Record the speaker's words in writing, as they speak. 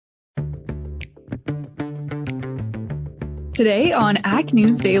today on Ag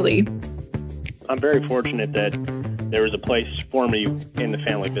News Daily. I'm very fortunate that there was a place for me in the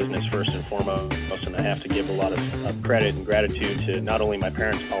family business first and foremost, and I have to give a lot of credit and gratitude to not only my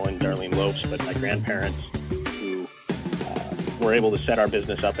parents, Paul and Darlene Lopes, but my grandparents who were able to set our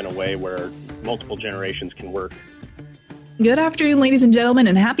business up in a way where multiple generations can work. Good afternoon, ladies and gentlemen,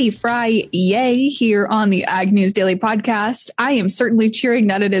 and happy Friday here on the Ag News Daily podcast. I am certainly cheering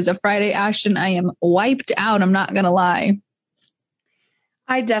that it is a Friday, Ashton. I am wiped out, I'm not going to lie.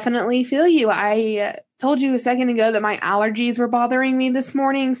 I definitely feel you. I told you a second ago that my allergies were bothering me this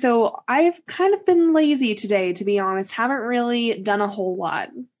morning, so I've kind of been lazy today, to be honest. Haven't really done a whole lot.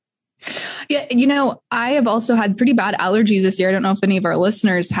 Yeah, you know, I have also had pretty bad allergies this year. I don't know if any of our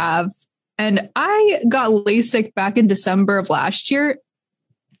listeners have. And I got LASIK back in December of last year,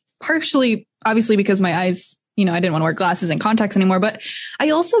 partially, obviously, because my eyes, I didn't want to wear glasses and contacts anymore. But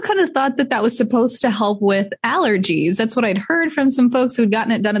I also kind of thought that was supposed to help with allergies. That's what I'd heard from some folks who'd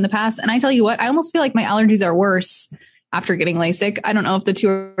gotten it done in the past. And I tell you what, I almost feel like my allergies are worse after getting LASIK. I don't know if the two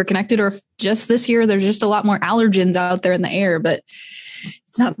are connected or if just this year there's just a lot more allergens out there in the air, but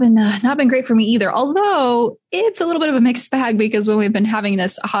it's not been great for me either. Although it's a little bit of a mixed bag because when we've been having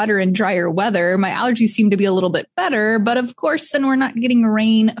this hotter and drier weather, my allergies seem to be a little bit better. But of course, then we're not getting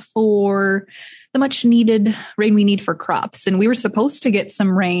rain for the much needed rain we need for crops. And we were supposed to get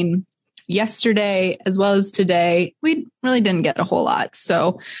some rain yesterday as well as today. We really didn't get a whole lot.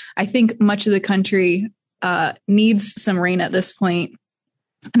 So I think much of the country needs some rain at this point.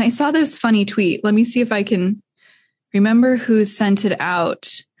 And I saw this funny tweet. Let me see if I can remember who sent it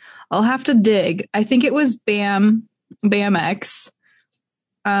out. I'll have to dig. I think it was BAMX.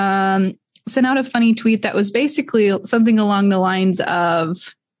 Sent out a funny tweet that was basically something along the lines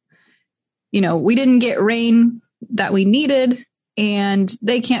of, we didn't get rain that we needed, and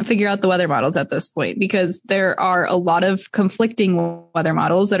they can't figure out the weather models at this point because there are a lot of conflicting weather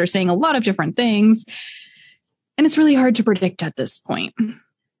models that are saying a lot of different things. And it's really hard to predict at this point.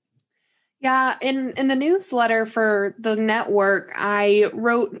 Yeah, in the newsletter for the network, I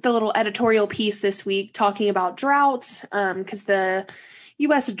wrote the little editorial piece this week talking about drought, because the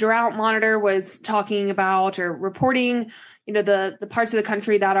U.S. Drought Monitor was talking about or reporting, the parts of the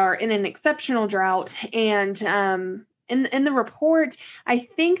country that are in an exceptional drought. And in the report, I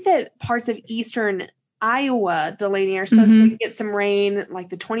think that parts of eastern Iowa, Delaney, are supposed to get some rain like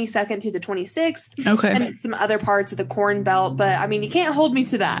the 22nd to the 26th. Okay. And some other parts of the Corn Belt. But you can't hold me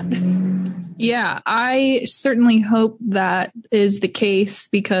to that. Yeah, I certainly hope that is the case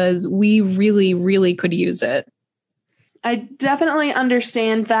because we really, really could use it. I definitely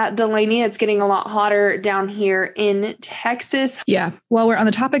understand that, Delaney. It's getting a lot hotter down here in Texas. Yeah. While we're on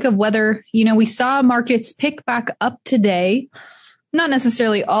the topic of weather, we saw markets pick back up today. Not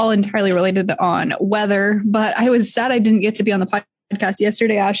necessarily all entirely related on weather, but I was sad I didn't get to be on the podcast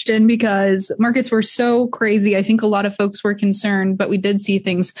yesterday, Ashton, because markets were so crazy. I think a lot of folks were concerned, but we did see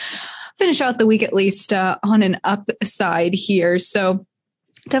things finish out the week at least on an upside here. So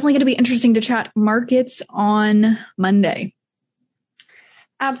definitely going to be interesting to chat markets on Monday.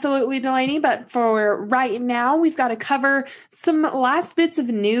 Absolutely, Delaney. But for right now, we've got to cover some last bits of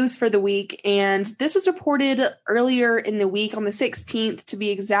news for the week. And this was reported earlier in the week on the 16th, to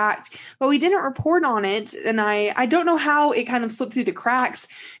be exact. But we didn't report on it. And I don't know how it kind of slipped through the cracks,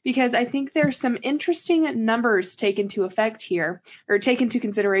 because I think there's some interesting numbers taken into effect here, or taken into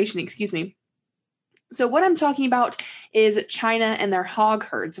consideration, excuse me. So what I'm talking about is China and their hog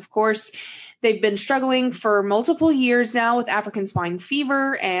herds. Of course, they've been struggling for multiple years now with African swine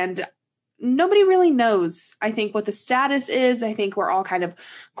fever, and nobody really knows, I think, what the status is. I think we're all kind of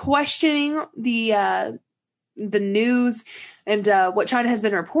questioning the news and what China has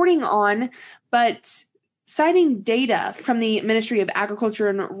been reporting on. But citing data from the Ministry of Agriculture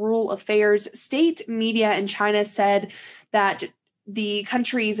and Rural Affairs, state media in China said that the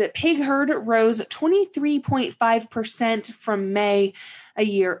country's pig herd rose 23.5% from May a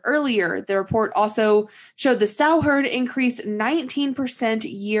year earlier. The report also showed the sow herd increased 19%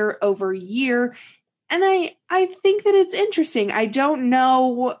 year over year. And I think that it's interesting. I don't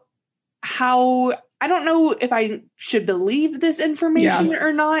know if I should believe this information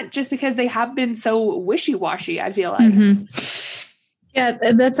or not, just because they have been so wishy-washy, I feel like. Mm-hmm. Yeah,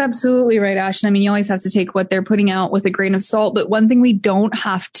 that's absolutely right, Ashton. I mean, you always have to take what they're putting out with a grain of salt. But one thing we don't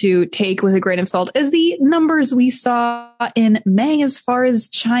have to take with a grain of salt is the numbers we saw in May as far as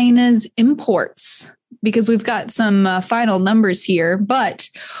China's imports, because we've got some final numbers here. But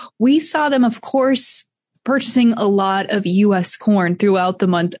we saw them, of course, purchasing a lot of U.S. corn throughout the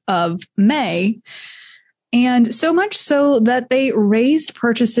month of May. And so much so that they raised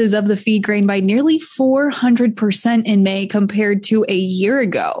purchases of the feed grain by nearly 400% in May compared to a year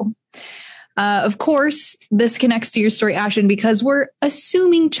ago. Of course, this connects to your story, Ashton, because we're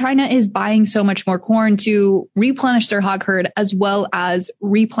assuming China is buying so much more corn to replenish their hog herd as well as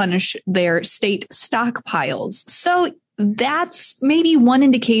replenish their state stockpiles. So that's maybe one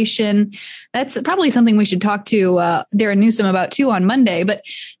indication. That's probably something we should talk to Darren Newsom about too on Monday, but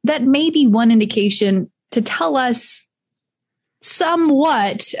that may be one indication to tell us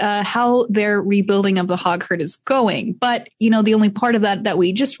somewhat how their rebuilding of the hog herd is going. But, the only part of that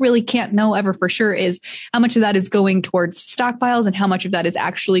we just really can't know ever for sure is how much of that is going towards stockpiles and how much of that is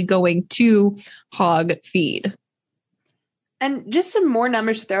actually going to hog feed. And just some more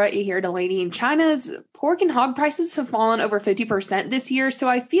numbers to throw at you here, Delaney. China's pork and hog prices have fallen over 50% this year. So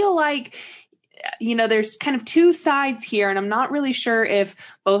I feel like there's kind of two sides here, and I'm not really sure if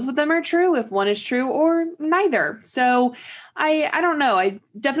both of them are true, if one is true or neither. So I don't know. I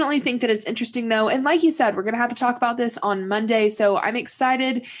definitely think that it's interesting, though. And like you said, we're going to have to talk about this on Monday. So I'm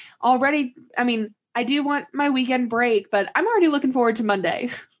excited already. I mean, I do want my weekend break, but I'm already looking forward to Monday.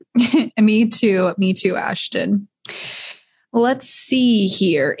 Me too, Ashton. Let's see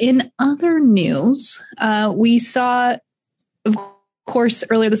here. In other news, we saw, of course,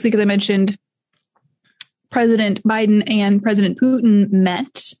 earlier this week, as I mentioned, President Biden and President Putin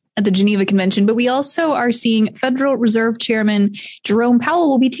met at the Geneva Convention, but we also are seeing Federal Reserve Chairman Jerome Powell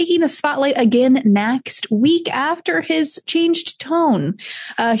will be taking the spotlight again next week after his changed tone.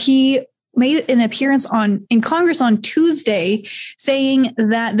 He made an appearance in Congress on Tuesday saying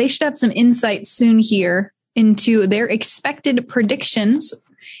that they should have some insight soon here into their expected predictions,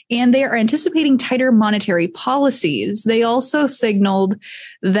 and they are anticipating tighter monetary policies. They also signaled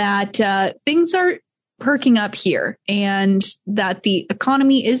that things are perking up here and that the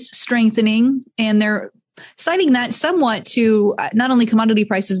economy is strengthening, and they're citing that somewhat to not only commodity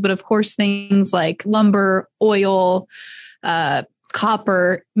prices, but of course things like lumber, oil,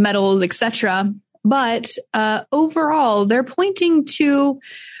 copper, metals, etc. But overall, they're pointing to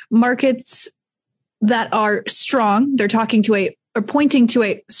markets that are strong. They're pointing to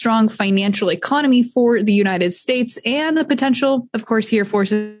a strong financial economy for the United States and the potential, of course, here for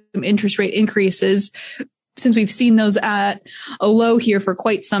some interest rate increases, since we've seen those at a low here for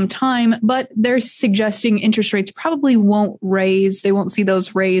quite some time. But they're suggesting interest rates probably won't raise. They won't see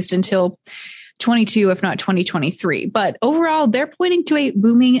those raised until 22, if not 2023. But overall, they're pointing to a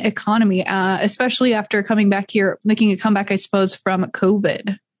booming economy, especially after coming back here, making a comeback, I suppose, from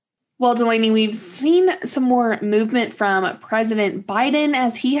COVID. Well, Delaney, we've seen some more movement from President Biden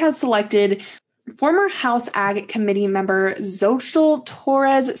as he has selected former House Ag Committee member Xochitl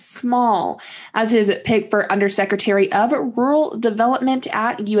Torres Small as his pick for Undersecretary of Rural Development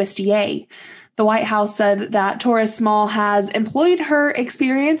at USDA. The White House said that Torres Small has employed her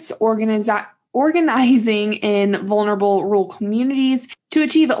experience organizing in vulnerable rural communities to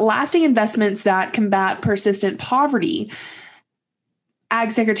achieve lasting investments that combat persistent poverty. Ag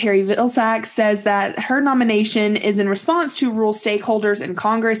Secretary Vilsack says that her nomination is in response to rural stakeholders in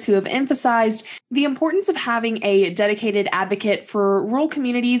Congress who have emphasized the importance of having a dedicated advocate for rural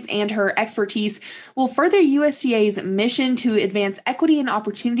communities, and her expertise will further USDA's mission to advance equity and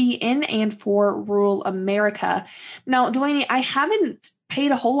opportunity in and for rural America. Now, Delaney, I haven't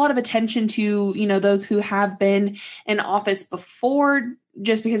paid a whole lot of attention to, those who have been in office before,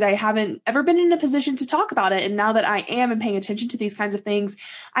 just because I haven't ever been in a position to talk about it. And now that I am and paying attention to these kinds of things,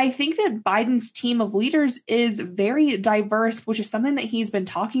 I think that Biden's team of leaders is very diverse, which is something that he's been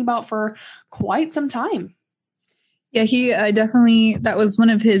talking about for quite some time. Yeah, he definitely, that was one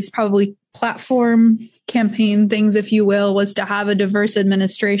of his probably platform campaign things, if you will, was to have a diverse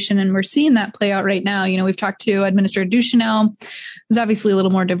administration. And we're seeing that play out right now. We've talked to Administrator Ducheneau, who's obviously a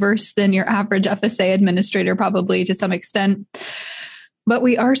little more diverse than your average FSA administrator, probably to some extent. But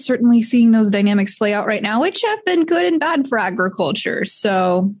we are certainly seeing those dynamics play out right now, which have been good and bad for agriculture.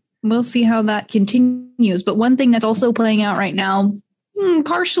 So we'll see how that continues. But one thing that's also playing out right now,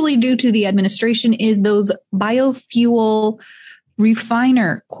 partially due to the administration, is those biofuel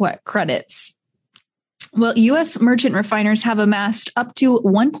refiner credits. Well, U.S. merchant refiners have amassed up to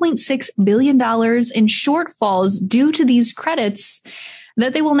 $1.6 billion in shortfalls due to these credits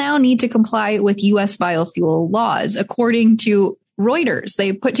that they will now need to comply with U.S. biofuel laws, according to Reuters.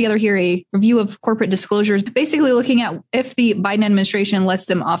 They put together here a review of corporate disclosures, basically looking at if the Biden administration lets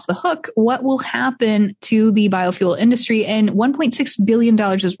them off the hook, what will happen to the biofuel industry. And $1.6 billion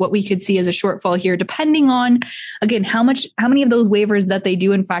is what we could see as a shortfall here, depending on, again, how many of those waivers that they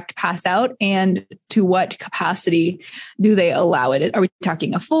do in fact pass out and to what capacity do they allow it. Are we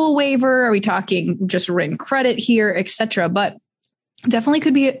talking a full waiver? Are we talking just RIN credit here, et cetera? But definitely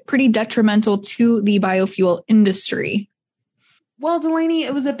could be pretty detrimental to the biofuel industry. Well, Delaney,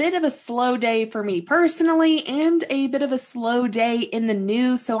 it was a bit of a slow day for me personally and a bit of a slow day in the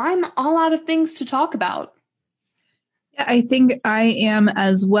news, so I'm all out of things to talk about. Yeah, I think I am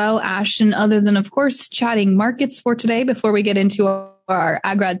as well, Ashton, other than, of course, chatting markets for today before we get into our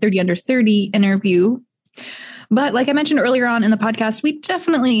AgRad 30 Under 30 interview. But like I mentioned earlier on in the podcast, we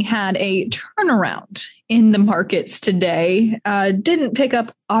definitely had a turnaround in the markets today. Didn't pick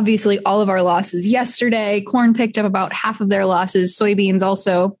up, obviously, all of our losses yesterday. Corn picked up about half of their losses. Soybeans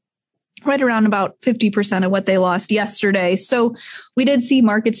also right around about 50% of what they lost yesterday. So we did see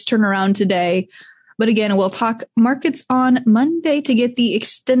markets turn around today. But again, we'll talk markets on Monday to get the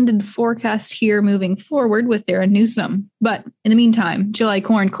extended forecast here moving forward with Darren Newsom. But in the meantime, July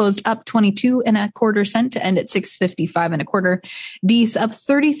corn closed up 22.25 cents to end at 6.55 Bees up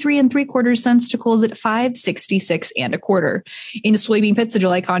 33.75 cents to close at 5.66 Into soybean pits, the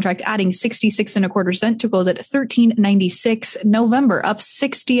July contract adding 66.25 cents to close at 13.96. November up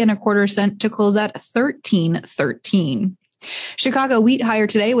 60.25 cents to close at 13.13. Chicago wheat higher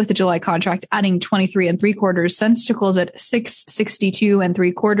today with the July contract adding 23.75 cents to close at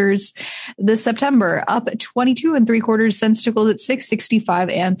 6.62 The September up 22.75 cents to close at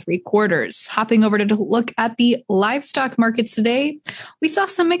 6.65 Hopping over to look at the livestock markets today, we saw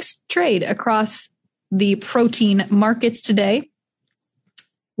some mixed trade across the protein markets today,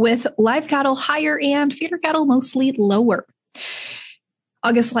 with live cattle higher and feeder cattle mostly lower.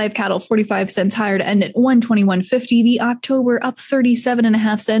 August live cattle 45 cents higher to end at $121.50. The October up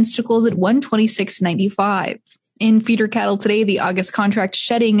 37.5 cents to close at $126.95. In feeder cattle today, the August contract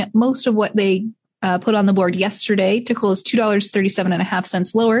shedding most of what they put on the board yesterday to close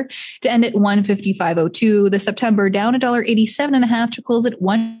 $2.37.5 lower to end at $155.02. The September down $1.87.5 to close at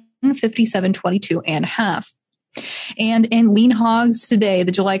 $157.22.5. And in lean hogs today,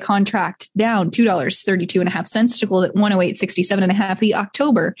 the July contract down $2.32.5 to close at $108.67.5. The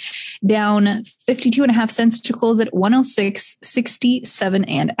October down 52.5 cents to close at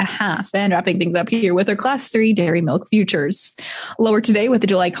 $106.67.5. And wrapping things up here with our class 3 dairy milk futures. Lower today with the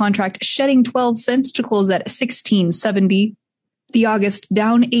July contract shedding 12 cents to close at $16.70. The August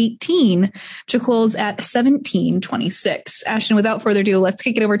down 18 to close at 17.26. Ashton, without further ado, let's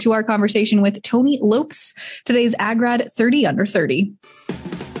kick it over to our conversation with Tony Lopes, today's AgRad 30 Under 30.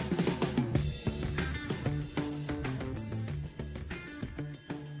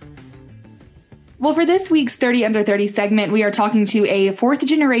 Well, for this week's 30 Under 30 segment, we are talking to a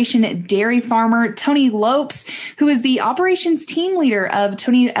fourth-generation dairy farmer, Tony Lopes, who is the operations team leader of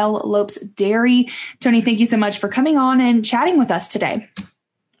Tony L. Lopes Dairy. Tony, thank you so much for coming on and chatting with us today.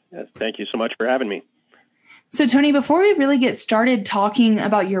 Yes, thank you so much for having me. So, Tony, before we really get started talking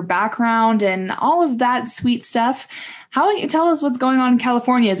about your background and all of that sweet stuff, how about you tell us what's going on in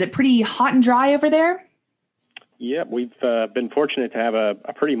California? Is it pretty hot and dry over there? Yeah, we've been fortunate to have a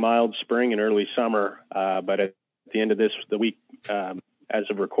pretty mild spring and early summer, but at the end of the week, as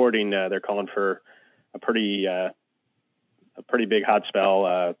of recording, they're calling for a pretty big hot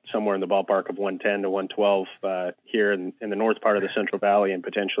spell, somewhere in the ballpark of 110 to 112 here in the north part of the Central Valley, and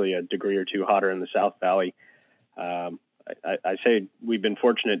potentially a degree or two hotter in the South Valley. I say we've been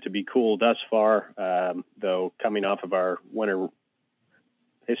fortunate to be cool thus far, though coming off of our winter,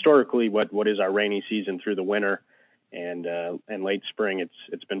 historically what is our rainy season through the winter and late spring,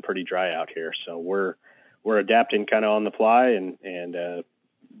 it's been pretty dry out here. So we're adapting kind of on the fly, and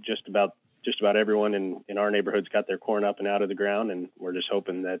just about everyone in our neighborhood's got their corn up and out of the ground, and we're just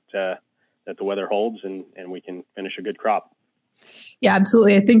hoping that the weather holds and we can finish a good crop. Yeah,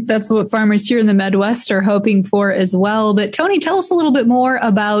 absolutely. I think that's what farmers here in the Midwest are hoping for as well. But Tony, tell us a little bit more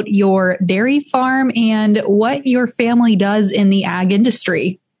about your dairy farm and what your family does in the ag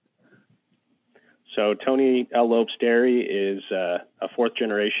industry. So Tony L. Lopes Dairy is a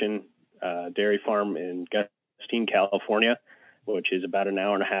fourth-generation dairy farm in Gustine, California, which is about an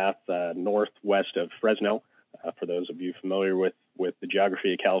hour and a half northwest of Fresno, for those of you familiar with the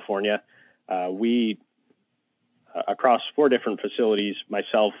geography of California. We, across 4 different facilities,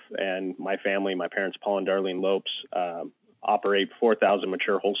 myself and my family, my parents, Paul and Darlene Lopes, operate 4,000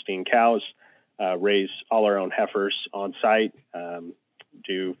 mature Holstein cows, raise all our own heifers on site,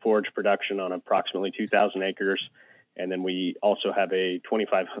 do forage production on approximately 2,000 acres, And then we also have a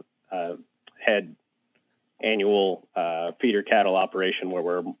 25 head annual feeder cattle operation where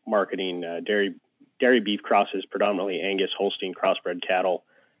we're marketing dairy beef crosses, predominantly Angus Holstein crossbred cattle,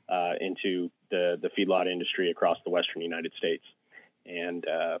 into the feedlot industry across the western United States. And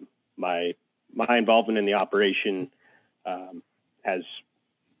my involvement in the operation has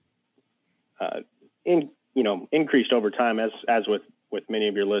increased over time, as with many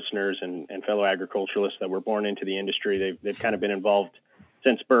of your listeners and fellow agriculturalists that were born into the industry. They've kind of been involved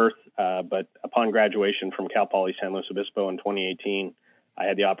since birth, but upon graduation from Cal Poly San Luis Obispo in 2018, I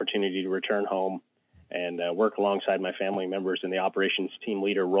had the opportunity to return home and work alongside my family members in the operations team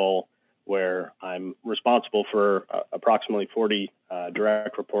leader role, where I'm responsible for approximately 40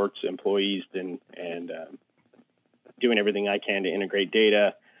 direct reports, employees, and doing everything I can to integrate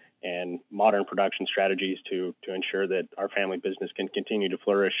data and modern production strategies to ensure that our family business can continue to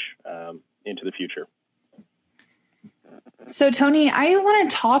flourish into the future. So, Tony, I want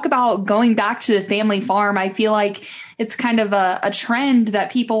to talk about going back to the family farm. I feel like it's kind of a trend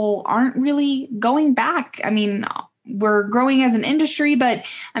that people aren't really going back. I mean, we're growing as an industry, but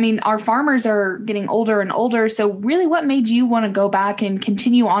I mean, our farmers are getting older and older. So really, what made you want to go back and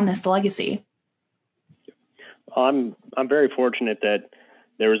continue on this legacy? I'm very fortunate that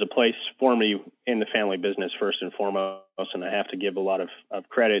there was a place for me in the family business first and foremost, and I have to give a lot of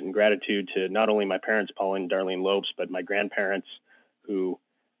credit and gratitude to not only my parents, Paul and Darlene Lopes, but my grandparents, who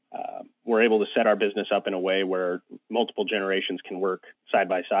were able to set our business up in a way where multiple generations can work side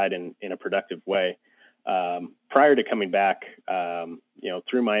by side in a productive way. Prior to coming back,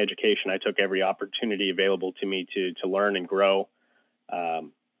 through my education, I took every opportunity available to me to learn and grow.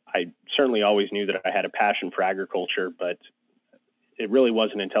 I certainly always knew that I had a passion for agriculture, but it really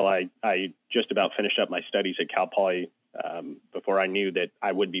wasn't until I just about finished up my studies at Cal Poly before I knew that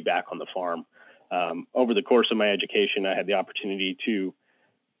I would be back on the farm. Over the course of my education, I had the opportunity to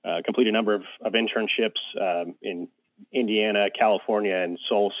complete a number of internships in Indiana, California, and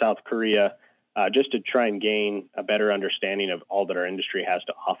Seoul, South Korea, just to try and gain a better understanding of all that our industry has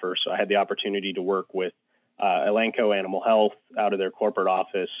to offer. So I had the opportunity to work with Elanco Animal Health out of their corporate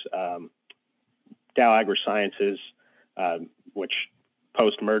office, Dow AgroSciences, which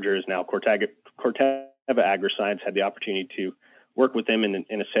post-merger is now Corteva AgroScience. Had the opportunity to work with them in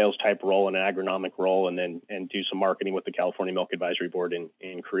a sales type role and an agronomic role, and do some marketing with the California Milk Advisory Board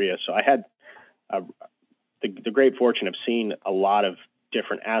in Korea. So I had the great fortune of seeing a lot of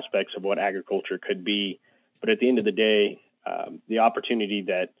different aspects of what agriculture could be. But at the end of the day, the opportunity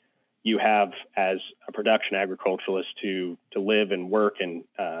that you have as a production agriculturalist to live and work and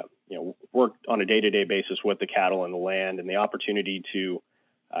work on a day-to-day basis with the cattle and the land, and the opportunity to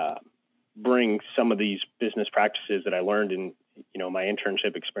bring some of these business practices that I learned in my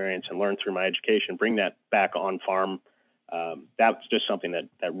internship experience and learned through my education, bring that back on farm. That's just something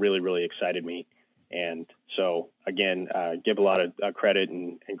that really, really excited me. And so again, give a lot of credit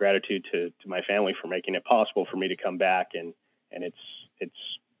and gratitude to my family for making it possible for me to come back. And it's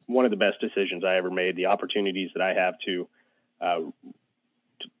one of the best decisions I ever made. The opportunities that I have to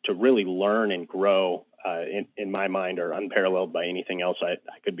really learn and grow in my mind are unparalleled by anything else I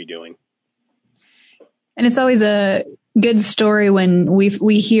could be doing. And it's always a good story when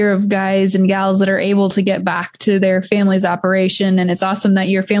we hear of guys and gals that are able to get back to their family's operation. And it's awesome that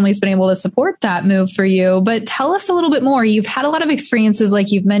your family's been able to support that move for you. But tell us a little bit more. You've had a lot of experiences,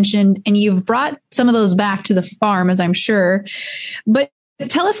 like you've mentioned, and you've brought some of those back to the farm, as I'm sure. But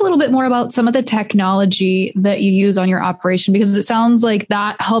tell us a little bit more about some of the technology that you use on your operation, because it sounds like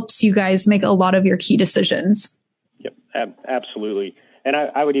that helps you guys make a lot of your key decisions. Yep, absolutely. And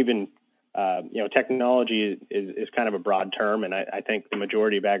I would even, technology is kind of a broad term. And I think the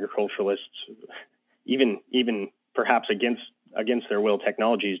majority of agriculturalists, even perhaps against their will,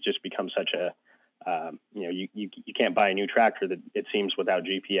 technology has just become such a, you can't buy a new tractor that it seems without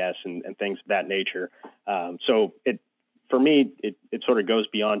GPS and things of that nature. So for me, it sort of goes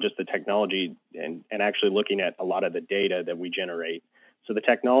beyond just the technology and actually looking at a lot of the data that we generate. So the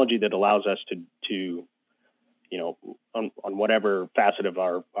technology that allows us to on whatever facet of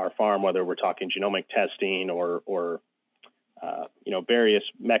our farm, whether we're talking genomic testing or various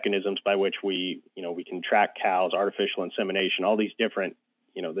mechanisms by which we can track cows, artificial insemination, all these different,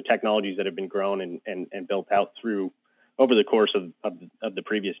 the technologies that have been grown and built out over the course of the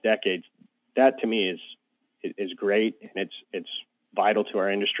previous decades. That to me is great, and it's vital to our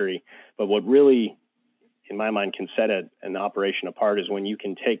industry. But what really, in my mind, can set an operation apart is when you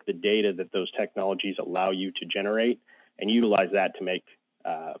can take the data that those technologies allow you to generate and utilize that to make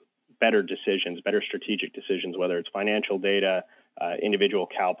better decisions, better strategic decisions, whether it's financial data, individual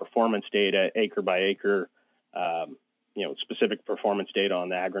cow performance data, acre by acre specific performance data on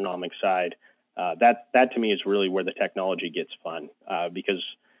the agronomic side. That to me is really where the technology gets fun, because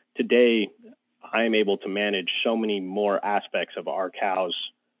today I am able to manage so many more aspects of our cows'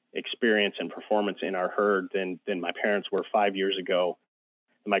 experience and performance in our herd than my parents were 5 years ago,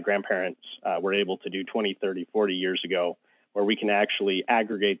 my grandparents were able to do 20, 30, 40 years ago, where we can actually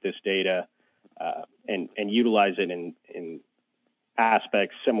aggregate this data and utilize it in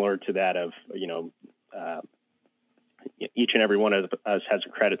aspects similar to that of, each and every one of us has a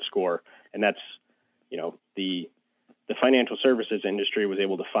credit score. And that's, the financial services industry was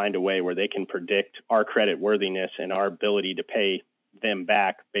able to find a way where they can predict our credit worthiness and our ability to pay them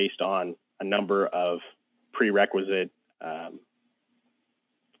back based on a number of prerequisite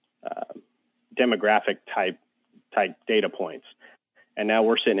demographic type data points. And now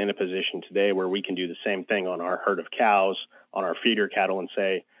we're sitting in a position today where we can do the same thing on our herd of cows, on our feeder cattle, and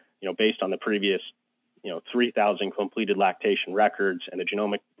say, based on the previous, 3,000 completed lactation records and the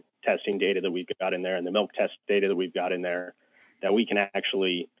genomic testing data that we've got in there and the milk test data that we've got in there, that we can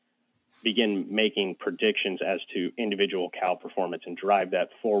actually begin making predictions as to individual cow performance and drive that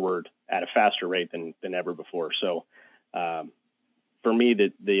forward at a faster rate than ever before. So for me,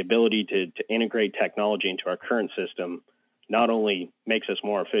 the ability to integrate technology into our current system not only makes us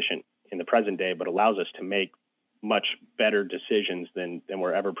more efficient in the present day, but allows us to make much better decisions than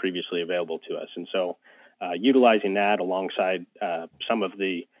were ever previously available to us. And so utilizing that alongside some of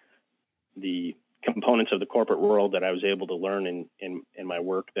the components of the corporate world that I was able to learn in my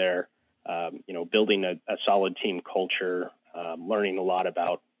work there, building a solid team culture, learning a lot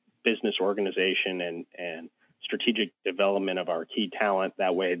about business organization and strategic development of our key talent.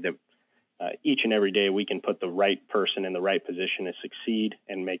 That way that each and every day we can put the right person in the right position to succeed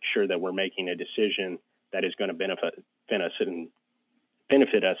and make sure that we're making a decision that is going to benefit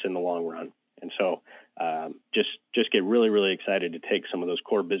us in the long run. And so just get really, really excited to take some of those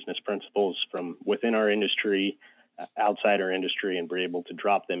core business principles from within our industry, outside our industry, and be able to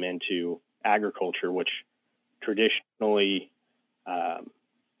drop them into agriculture, which traditionally,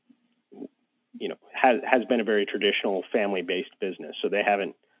 has been a very traditional family-based business. So they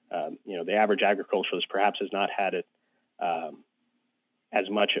haven't, the average agriculturalist perhaps has not had it as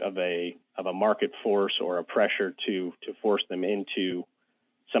much of a market force or a pressure to force them into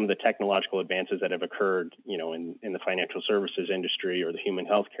some of the technological advances that have occurred, in the financial services industry or the human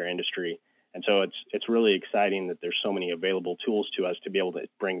healthcare industry. And so it's really exciting that there's so many available tools to us to be able to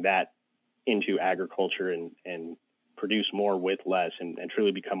bring that into agriculture and produce more with less and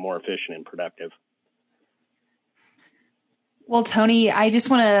truly become more efficient and productive. Well, Tony, I just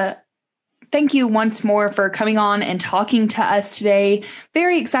want to thank you once more for coming on and talking to us today.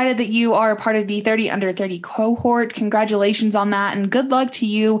 Very excited that you are a part of the 30 under 30 cohort. Congratulations on that, and good luck to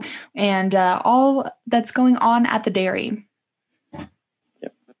you and all that's going on at the dairy.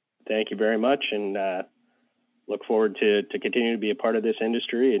 Yep. Thank you very much, and look forward to continue to be a part of this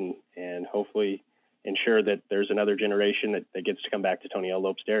industry and hopefully ensure that there's another generation that gets to come back to Tony L.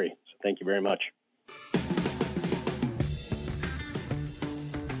 Lopes Dairy. So thank you very much.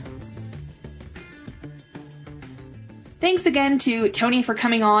 Thanks again to Tony for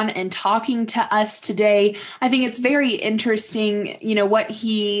coming on and talking to us today. I think it's very interesting, what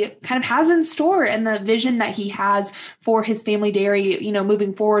he kind of has in store and the vision that he has for his family dairy,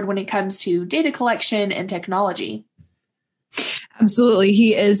 moving forward when it comes to data collection and technology. Absolutely.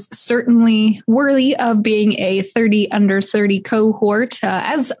 He is certainly worthy of being a 30 under 30 cohort,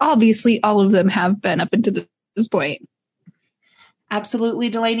 as obviously all of them have been up until this point. Absolutely,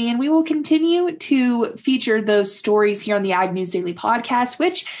 Delaney. And we will continue to feature those stories here on the Ag News Daily podcast,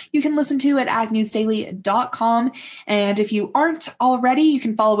 which you can listen to at agnewsdaily.com. And if you aren't already, you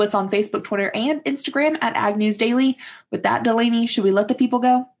can follow us on Facebook, Twitter, and Instagram at Ag News Daily. With that, Delaney, should we let the people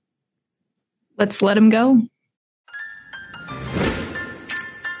go? Let's let them go.